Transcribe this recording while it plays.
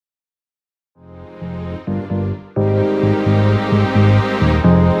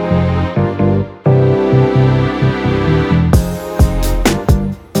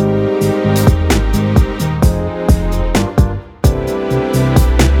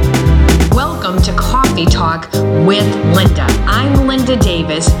Welcome to Coffee Talk with Linda. I'm Linda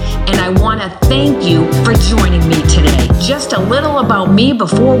Davis, and I want to thank you for joining me today. Just a little about me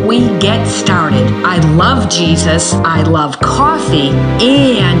before we get started. I love Jesus, I love coffee,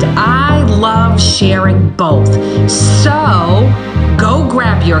 and I love sharing both. So go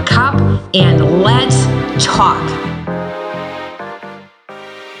grab your cup and let's talk.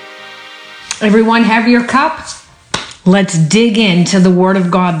 Everyone have your cup? Let's dig into the Word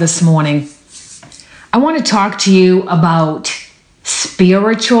of God this morning. I want to talk to you about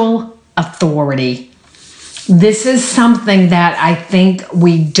spiritual authority. This is something that I think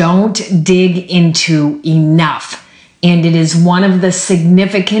we don't dig into enough, and it is one of the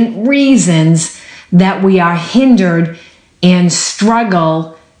significant reasons that we are hindered and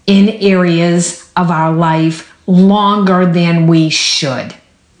struggle in areas of our life longer than we should.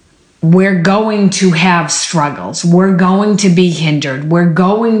 We're going to have struggles. We're going to be hindered. We're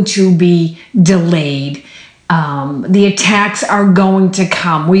going to be delayed. The attacks are going to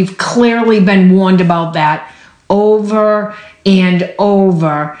come. We've clearly been warned about that over and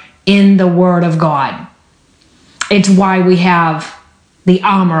over in the Word of God. It's why we have the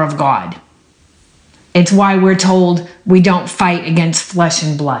armor of God. It's why we're told we don't fight against flesh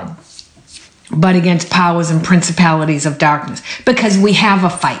and blood, but against powers and principalities of darkness, because we have a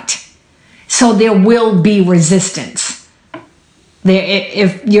fight. So there will be resistance.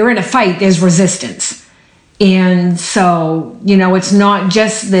 If you're in a fight, there's resistance. And so, it's not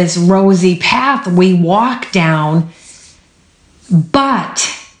just this rosy path we walk down, but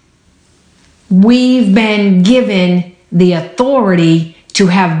we've been given the authority to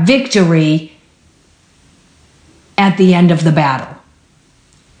have victory at the end of the battle.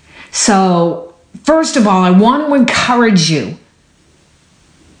 So, first of all, I want to encourage you.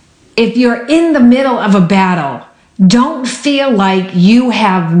 If you're in the middle of a battle, don't feel like you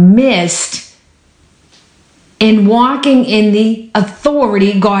have missed in walking in the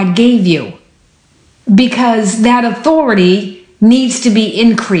authority God gave you, because that authority needs to be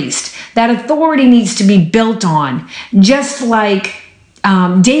increased. That authority needs to be built on, just like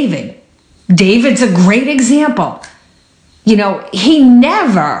David. David's a great example. He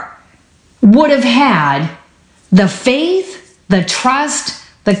never would have had the faith, the trust,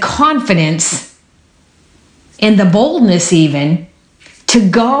 the confidence, and the boldness even to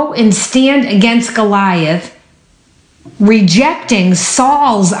go and stand against Goliath, rejecting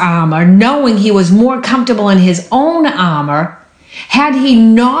Saul's armor, knowing he was more comfortable in his own armor, had he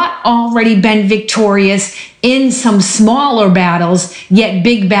not already been victorious in some smaller battles, yet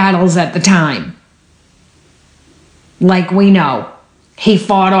big battles at the time. Like we know, he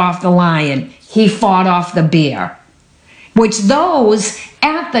fought off the lion, he fought off the bear, which those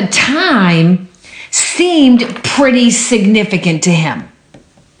at the time seemed pretty significant to him.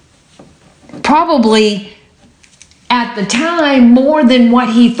 Probably at the time more than what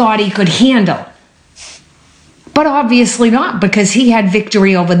he thought he could handle. But obviously not, because he had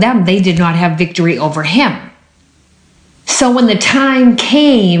victory over them. They did not have victory over him. So when the time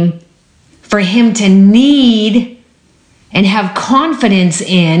came for him to need and have confidence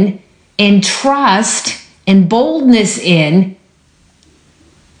in and trust and boldness in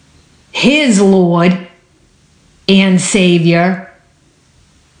his Lord and Savior,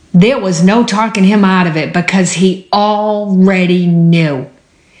 there was no talking him out of it, because he already knew.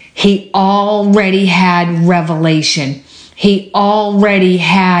 He already had revelation. He already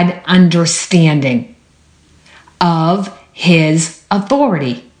had understanding of his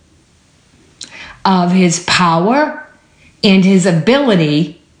authority, of his power, and his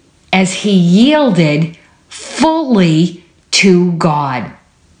ability as he yielded fully to God.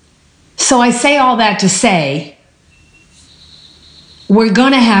 So I say all that to say, we're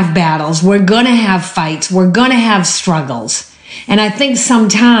going to have battles, we're going to have fights, we're going to have struggles. And I think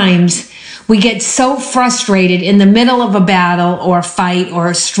sometimes we get so frustrated in the middle of a battle or a fight or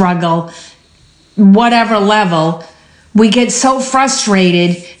a struggle, whatever level, we get so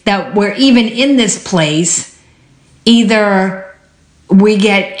frustrated that we're even in this place, either we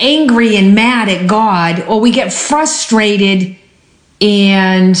get angry and mad at God, or we get frustrated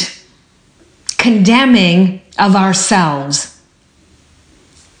and condemning of ourselves.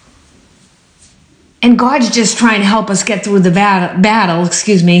 And God's just trying to help us get through the battle,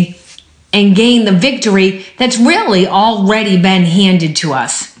 and gain the victory that's really already been handed to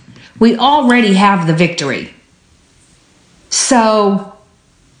us. We already have the victory. So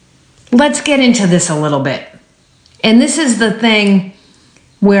let's get into this a little bit. And this is the thing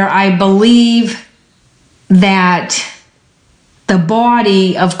where I believe that the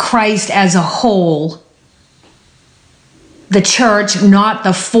body of Christ as a whole, the church, not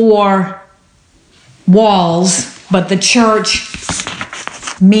the four walls, but the church,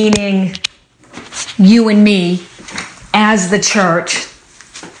 meaning you and me as the church,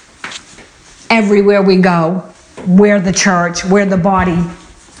 everywhere we go, we're the church, we're the body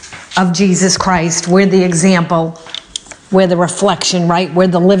of Jesus Christ, we're the example, we're the reflection, right? We're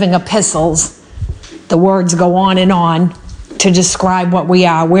the living epistles. The words go on and on to describe what we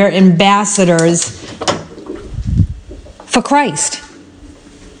are. We're ambassadors for Christ.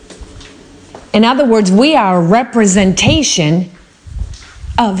 In other words, we are a representation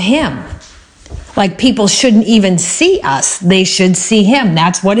of Him. Like, people shouldn't even see us. They should see Him.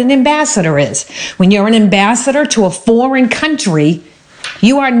 That's what an ambassador is. When you're an ambassador to a foreign country,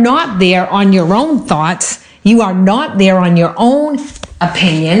 you are not there on your own thoughts. You are not there on your own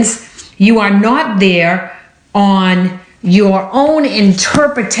opinions. You are not there on your own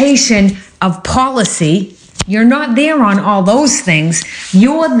interpretation of policy. You're not there on all those things.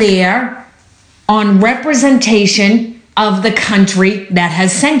 You're there on representation of the country that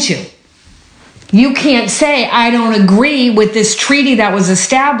has sent you. You can't say, I don't agree with this treaty that was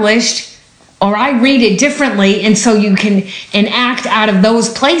established, or I read it differently, and so you can enact out of those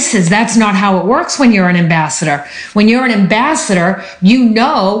places. That's not how it works when you're an ambassador. When you're an ambassador, you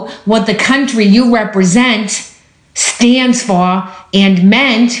know what the country you represent stands for and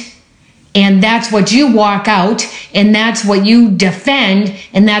meant, and that's what you walk out, and that's what you defend,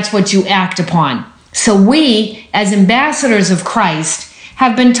 and that's what you act upon. So we, as ambassadors of Christ,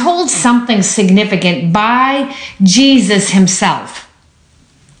 have been told something significant by Jesus Himself.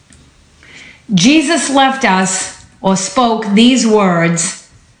 Jesus left us, or spoke these words,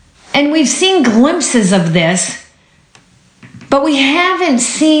 and we've seen glimpses of this, but we haven't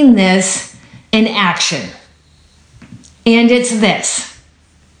seen this in action. And it's this.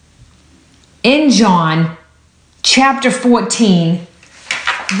 In John chapter 14,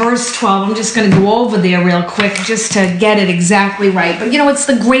 verse 12, I'm just going to go over there real quick just to get it exactly right. But it's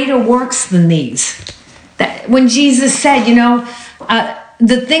the greater works than these. That when Jesus said,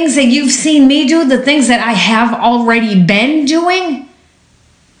 the things that you've seen me do, the things that I have already been doing,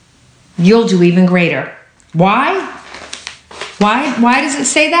 you'll do even greater. Why? Why does it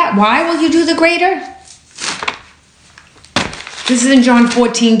say that? Why will you do the greater? This is in John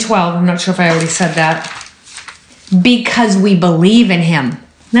 14:12. I'm not sure if I already said that. Because we believe in Him.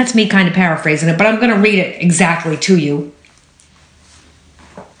 That's me kind of paraphrasing it, but I'm going to read it exactly to you.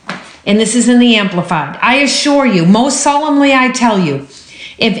 And this is in the Amplified. I assure you, most solemnly I tell you,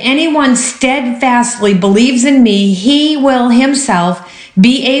 if anyone steadfastly believes in me, he will himself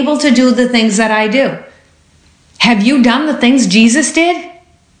be able to do the things that I do. Have you done the things Jesus did?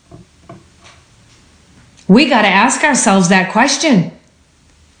 We got to ask ourselves that question.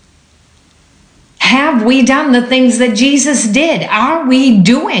 Have we done the things that Jesus did? Are we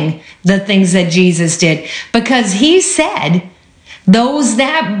doing the things that Jesus did? Because He said, those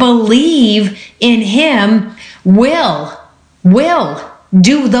that believe in Him will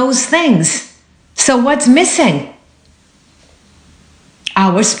do those things. So what's missing?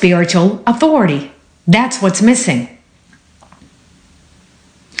 Our spiritual authority. That's what's missing.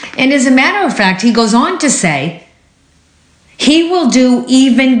 And as a matter of fact, He goes on to say, He will do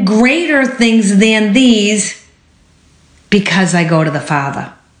even greater things than these because I go to the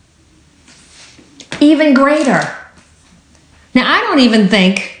Father. Even greater. Now, I don't even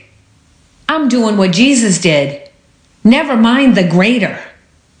think I'm doing what Jesus did. Never mind the greater.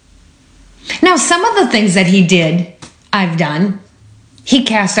 Now, some of the things that He did, I've done. He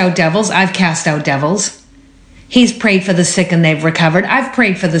cast out devils. I've cast out devils. He's prayed for the sick and they've recovered. I've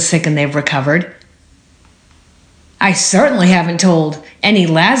prayed for the sick and they've recovered. I certainly haven't told any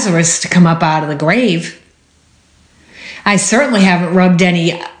Lazarus to come up out of the grave. I certainly haven't rubbed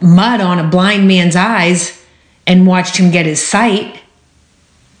any mud on a blind man's eyes and watched him get his sight.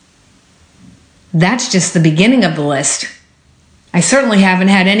 That's just the beginning of the list. I certainly haven't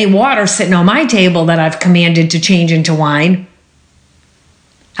had any water sitting on my table that I've commanded to change into wine.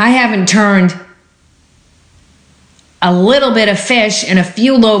 I haven't turned a little bit of fish and a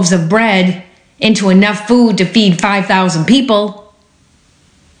few loaves of bread into enough food to feed 5,000 people.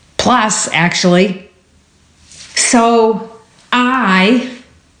 Plus, actually. So, I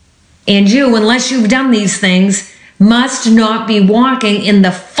and you, unless you've done these things, must not be walking in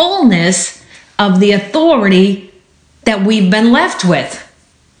the fullness of the authority that we've been left with.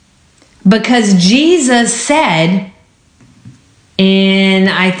 Because Jesus said, in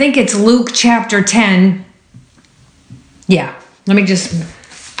I think it's Luke chapter 10, Yeah, let me just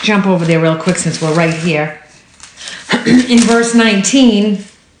jump over there real quick since we're right here. In verse 19,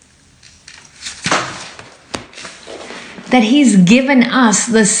 that he's given us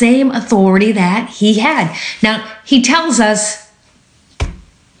the same authority that he had. Now, he tells us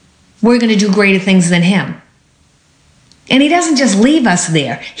we're going to do greater things than him. And he doesn't just leave us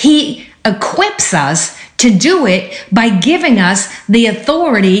there. He equips us to do it by giving us the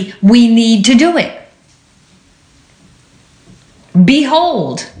authority we need to do it.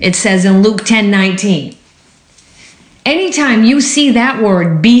 Behold, it says in Luke 10:19. Anytime you see that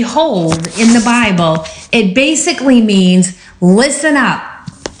word, behold, in the Bible, it basically means listen up.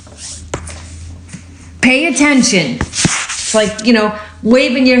 Pay attention. It's like,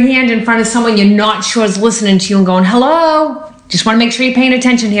 waving your hand in front of someone you're not sure is listening to you and going, hello. Just want to make sure you're paying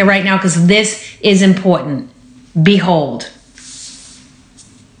attention here right now because this is important. Behold.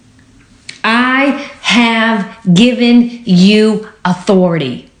 I have given you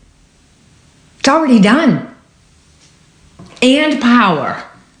authority. It's already done. And power,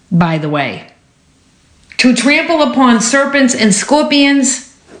 by the way, to trample upon serpents and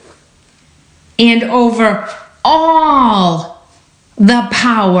scorpions and over all the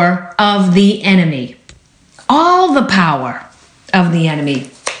power of the enemy. All the power of the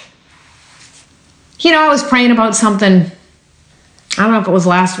enemy. I was praying about something, I don't know if it was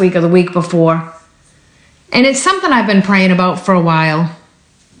last week or the week before, and it's something I've been praying about for a while.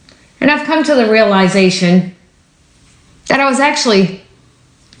 And I've come to the realization that I was actually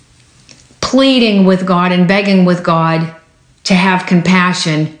pleading with God and begging with God to have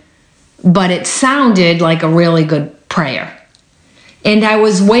compassion, but it sounded like a really good prayer. And I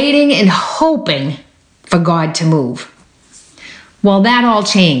was waiting and hoping for God to move. Well, that all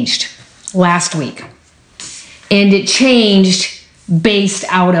changed last week. And it changed based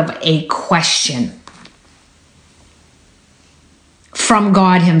out of a question from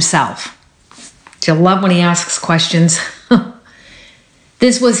God himself. Do you love when he asks questions?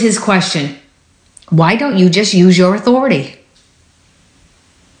 This was his question. Why don't you just use your authority?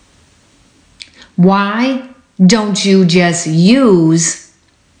 Why don't you just use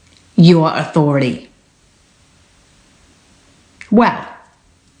your authority? Well,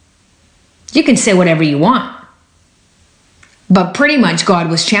 you can say whatever you want. But pretty much God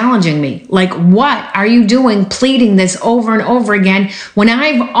was challenging me. Like, what are you doing pleading this over and over again when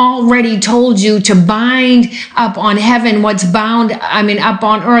I've already told you to bind up on heaven what's bound, up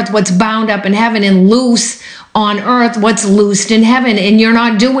on earth what's bound up in heaven and loose on earth what's loosed in heaven, and you're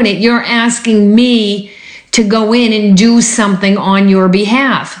not doing it. You're asking me to go in and do something on your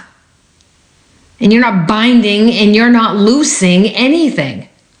behalf. And you're not binding and you're not loosing anything.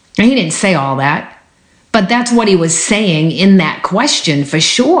 And he didn't say all that. But that's what he was saying in that question for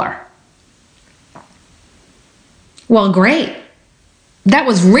sure. Well, great. That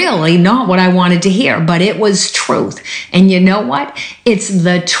was really not what I wanted to hear, but it was truth. And you know what? It's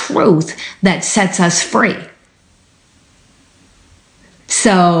the truth that sets us free.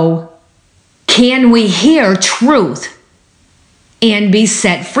 So, can we hear truth and be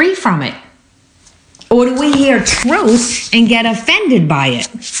set free from it? Or do we hear truth and get offended by it?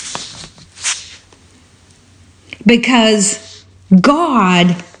 Because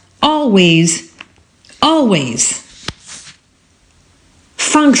God always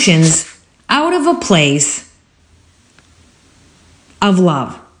functions out of a place of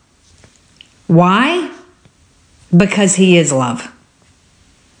love. Why? Because he is love.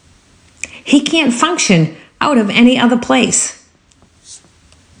 He can't function out of any other place.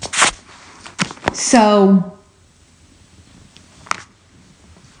 So,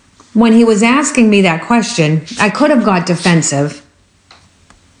 when he was asking me that question, I could have got defensive.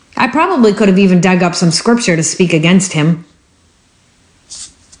 I probably could have even dug up some scripture to speak against him.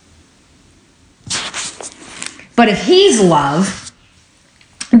 But if he's love,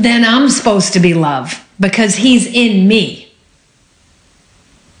 then I'm supposed to be love because he's in me.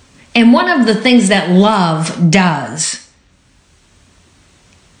 And one of the things that love does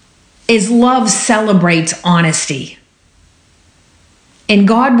is love celebrates honesty. And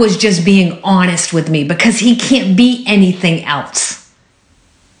God was just being honest with me because he can't be anything else.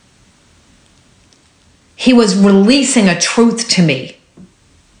 He was releasing a truth to me.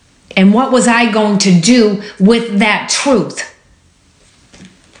 And what was I going to do with that truth?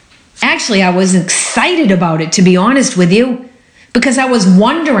 Actually, I was excited about it, to be honest with you, because I was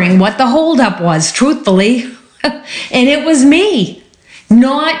wondering what the holdup was, truthfully. And it was me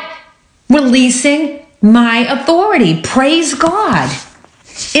not releasing my authority. Praise God.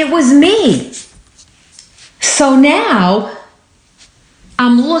 It was me. So now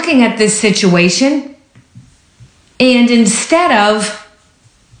I'm looking at this situation And instead of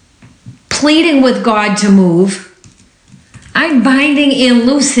pleading with God to move, I'm binding and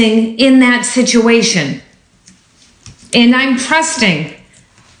loosing in that situation. And I'm trusting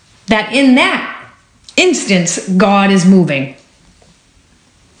that in that instance, God is moving.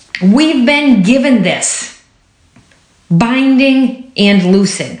 We've been given this, binding and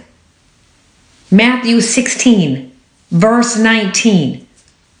loosing. Matthew 16, verse 19.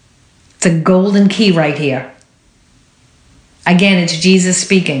 It's a golden key right here. Again, it's Jesus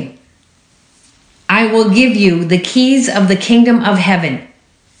speaking. I will give you the keys of the kingdom of heaven,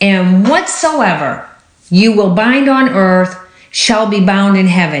 and whatsoever you will bind on earth shall be bound in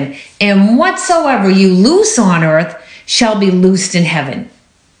heaven, and whatsoever you loose on earth shall be loosed in heaven.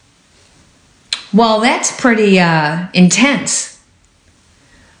 Well, that's pretty intense.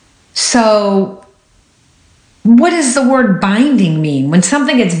 So, what does the word binding mean? When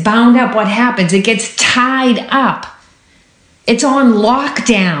something gets bound up, what happens? It gets tied up. It's on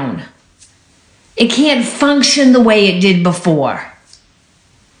lockdown. It can't function the way it did before.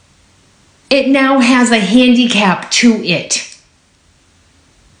 It now has a handicap to it.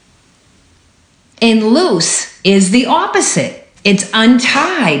 And loose is the opposite. It's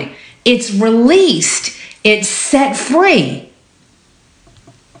untied. It's released. It's set free.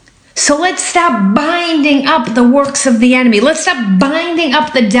 So let's stop binding up the works of the enemy. Let's stop binding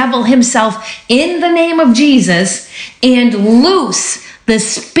up the devil himself in the name of Jesus and loose the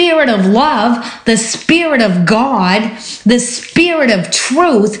Spirit of love, the Spirit of God, the Spirit of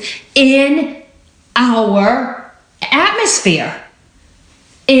truth in our atmosphere,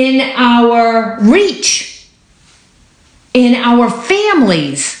 in our reach, in our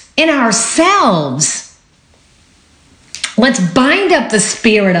families, in ourselves. Let's bind up the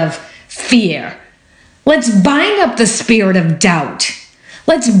spirit of fear. Let's bind up the spirit of doubt.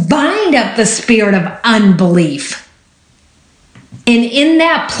 Let's bind up the spirit of unbelief. And in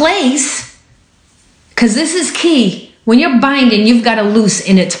that place, because this is key, when you're binding, you've got to loose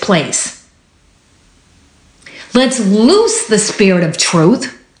in its place. Let's loose the spirit of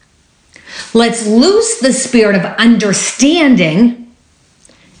truth. Let's loose the spirit of understanding.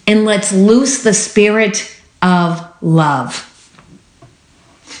 And let's loose the spirit of love.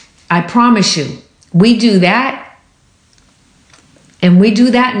 I promise you, we do that. And we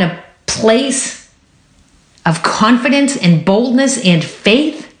do that in a place of confidence and boldness and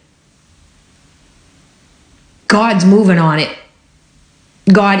faith. God's moving on it.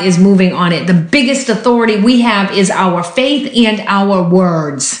 God is moving on it. The biggest authority we have is our faith and our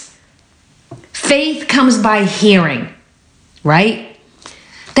words. Faith comes by hearing, right?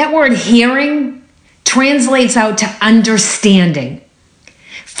 That word hearing translates out to understanding.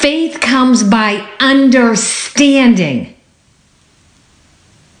 Faith comes by understanding.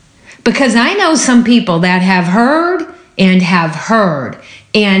 Because I know some people that have heard and have heard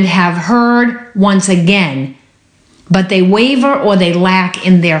and have heard once again, but they waver or they lack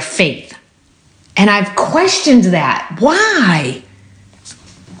in their faith. And I've questioned that. Why?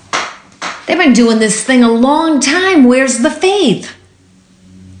 They've been doing this thing a long time. Where's the faith?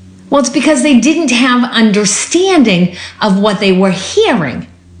 Well, it's because they didn't have understanding of what they were hearing.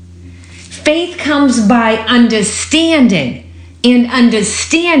 Faith comes by understanding, and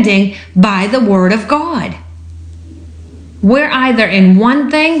understanding by the Word of God. We're either in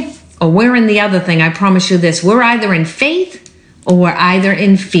one thing or we're in the other thing. I promise you this. We're either in faith or we're either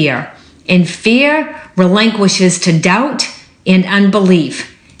in fear. And fear relinquishes to doubt and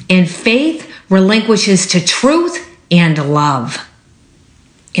unbelief. And faith relinquishes to truth and love.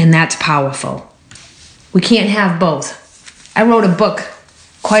 And that's powerful. We can't have both. I wrote a book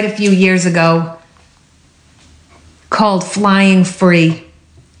quite a few years ago called Flying Free.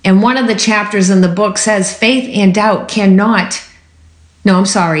 And one of the chapters in the book says faith and doubt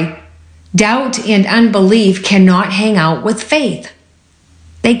doubt and unbelief cannot hang out with faith.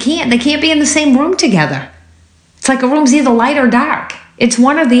 They can't be in the same room together. It's like a room's either light or dark. It's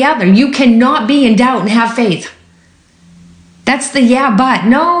one or the other. You cannot be in doubt and have faith. That's the yeah, but.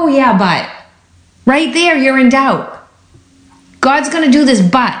 No, yeah, but. Right there, you're in doubt. God's going to do this,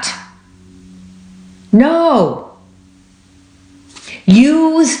 but. No.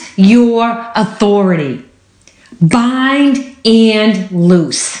 Use your authority. Bind and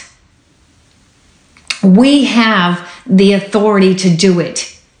loose. We have the authority to do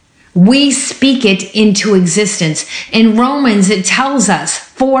it. We speak it into existence. In Romans, it tells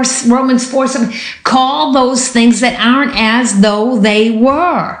us, Romans 4:7, call those things that aren't as though they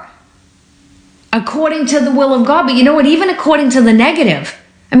were. According to the will of God. But you know what? Even according to the negative.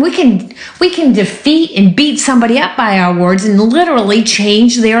 And we can defeat and beat somebody up by our words and literally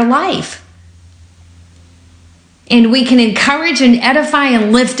change their life. and we can encourage and edify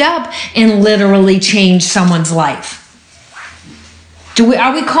and lift up and literally change someone's life.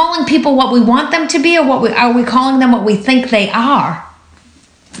 Are we calling people what we want them to be, or are we calling them what we think they are?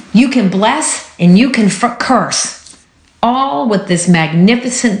 You can bless and you can curse, all with this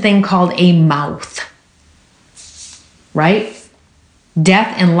magnificent thing called a mouth. Right?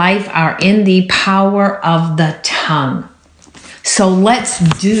 Death and life are in the power of the tongue. So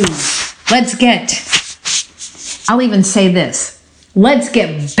I'll even say this. Let's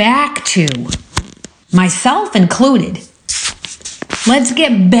get back to, myself included, let's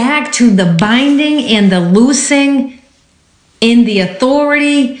get back to the binding and the loosing in the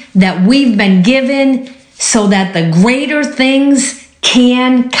authority that we've been given so that the greater things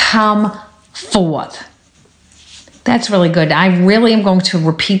can come forth. That's really good. I really am going to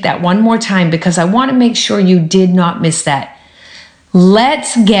repeat that one more time because I want to make sure you did not miss that.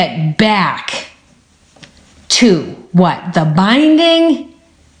 Let's get back to what? The binding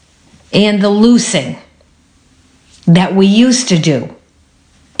and the loosing that we used to do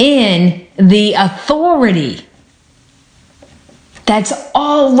in the authority that's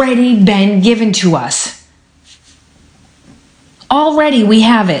already been given to us. Already we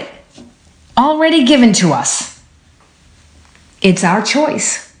have it. Already given to us. It's our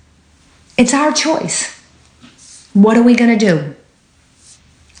choice. It's our choice. What are we going to do?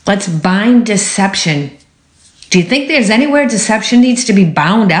 Let's bind deception. Do you think there's anywhere deception needs to be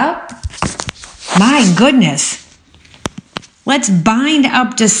bound up? My goodness. Let's bind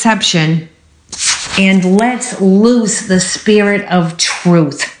up deception and let's loose the spirit of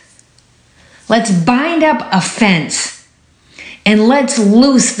truth. Let's bind up offense and let's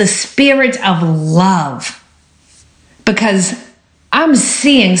loose the spirit of love. Because I'm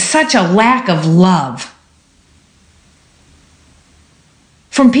seeing such a lack of love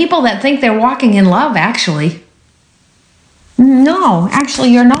from people that think they're walking in love, actually. No, actually,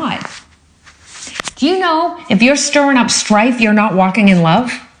 you're not. Do you know if you're stirring up strife, you're not walking in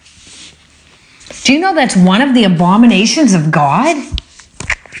love? Do you know that's one of the abominations of God?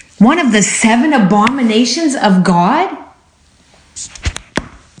 One of the 7 abominations of God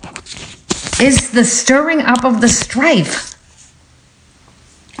is the stirring up of the strife.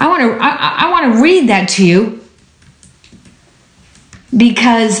 I want to read that to you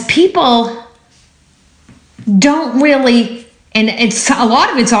because people don't really, and it's a lot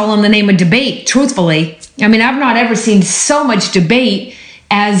of it's all in the name of debate, truthfully. I mean, I've not ever seen so much debate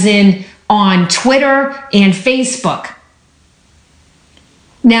as in on Twitter and Facebook.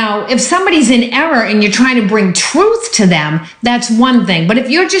 Now, if somebody's in error and you're trying to bring truth to them, that's one thing. But if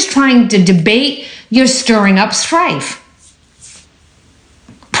you're just trying to debate, you're stirring up strife.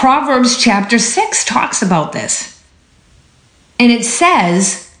 Proverbs chapter 6 talks about this. And it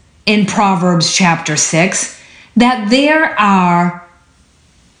says in Proverbs chapter 6 that there are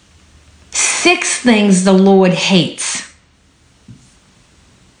 6 things the Lord hates,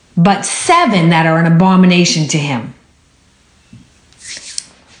 but 7 that are an abomination to him.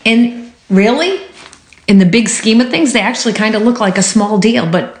 And really, in the big scheme of things, they actually kind of look like a small deal,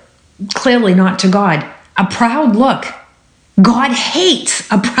 but clearly not to God. A proud look. God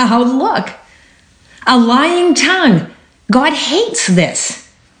hates a proud look. A lying tongue. God hates this.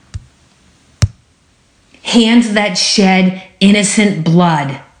 Hands that shed innocent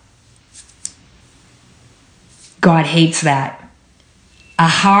blood. God hates that. A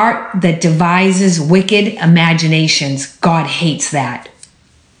heart that devises wicked imaginations. God hates that.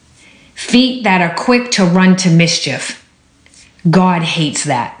 Feet that are quick to run to mischief. God hates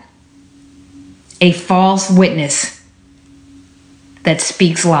that. A false witness that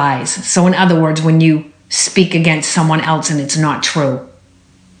speaks lies. So in other words, when you speak against someone else and it's not true.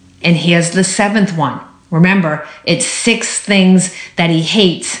 And here's the 7th one. Remember, it's 6 things that he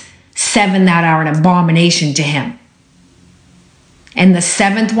hates, 7 that are an abomination to him. And the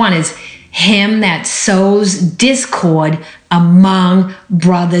 7th one is him that sows discord among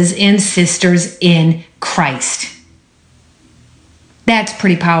brothers and sisters in Christ. That's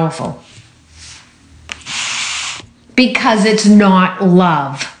pretty powerful. Because it's not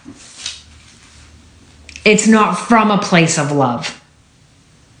love. It's not from a place of love.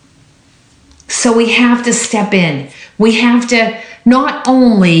 So we have to step in. We have to not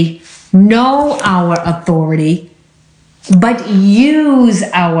only know our authority, but use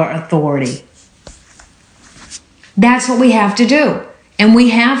our authority. That's what we have to do. And we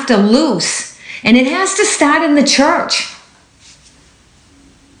have to loose. And it has to start in the church.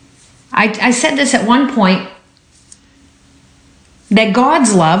 I said this at one point, that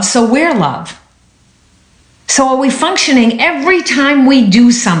God's love, so we're love. So are we functioning every time we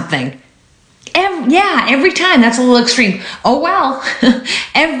do something? Yeah, every time. That's a little extreme. Oh, well,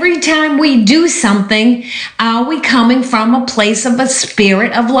 every time we do something, are we coming from a place of a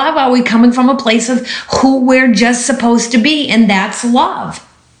spirit of love? Are we coming from a place of who we're just supposed to be? And that's love.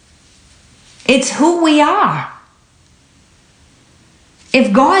 It's who we are.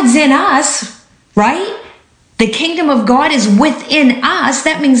 If God's in us, right? The kingdom of God is within us.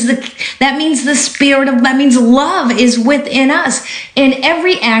 That means love is within us. And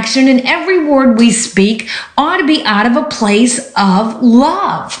every action and every word we speak ought to be out of a place of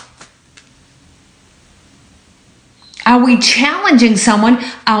love. Are we challenging someone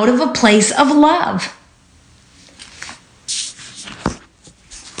out of a place of love?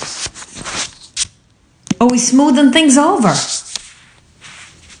 Are we smoothing things over?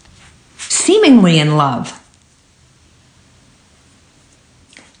 Seemingly in love.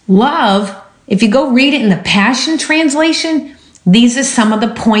 Love, if you go read it in the Passion Translation, these are some of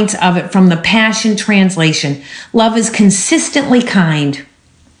the points of it from the Passion Translation. Love is consistently kind.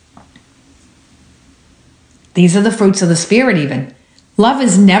 These are the fruits of the Spirit even. Love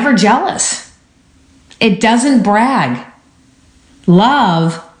is never jealous. It doesn't brag.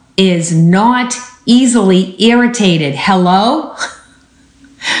 Love is not easily irritated. Hello?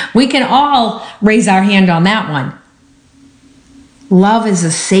 We can all raise our hand on that one. Love is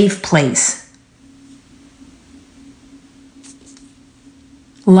a safe place.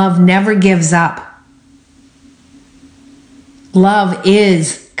 Love never gives up. Love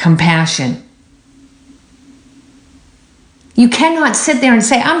is compassion. You cannot sit there and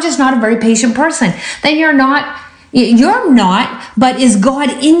say, I'm just not a very patient person. Then you're not, but is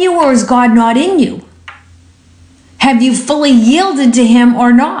God in you or is God not in you? Have you fully yielded to Him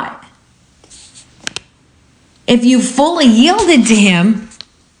or not? If you fully yielded to Him,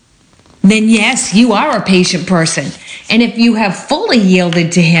 then yes, you are a patient person. And if you have fully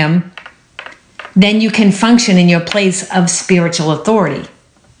yielded to Him, then you can function in your place of spiritual authority.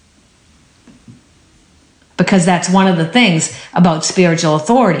 Because that's one of the things about spiritual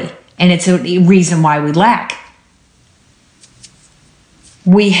authority, and it's a reason why we lack.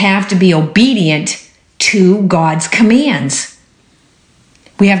 We have to be obedient to God's commands.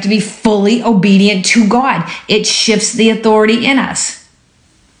 We have to be fully obedient to God. It shifts the authority in us.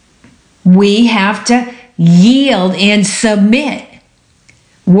 We have to yield and submit.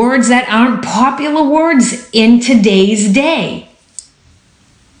 Words that aren't popular words in today's day.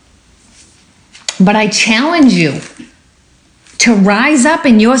 But I challenge you to rise up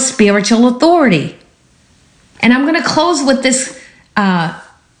in your spiritual authority. And I'm going to close with this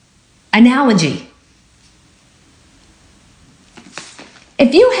analogy.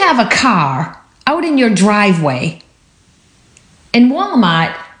 If you have a car out in your driveway and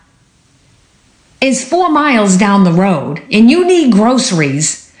Walmart is 4 miles down the road and you need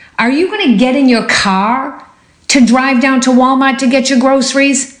groceries, are you going to get in your car to drive down to Walmart to get your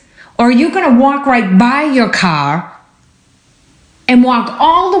groceries? Or are you going to walk right by your car and walk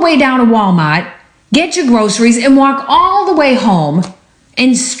all the way down to Walmart, get your groceries, and walk all the way home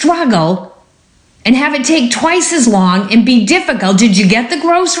and struggle and have it take twice as long and be difficult? Did you get the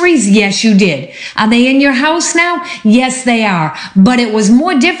groceries? Yes, you did. Are they in your house now? Yes, they are. But it was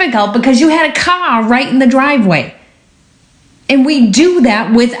more difficult because you had a car right in the driveway. And we do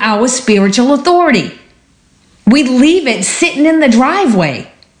that with our spiritual authority. We leave it sitting in the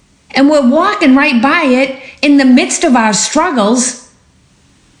driveway. And we're walking right by it in the midst of our struggles.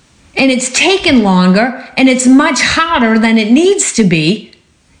 And it's taken longer and it's much harder than it needs to be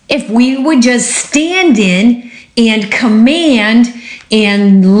if we would just stand in and command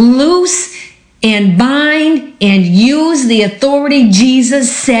and loose and bind and use the authority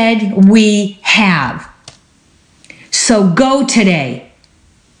Jesus said we have. So go today.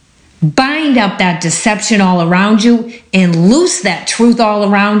 Bind up that deception all around you and loose that truth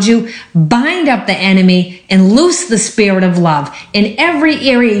all around you. Bind up the enemy and loose the spirit of love in every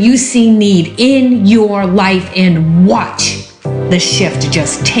area you see need in your life, and watch the shift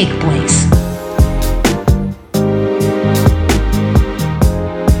just take place.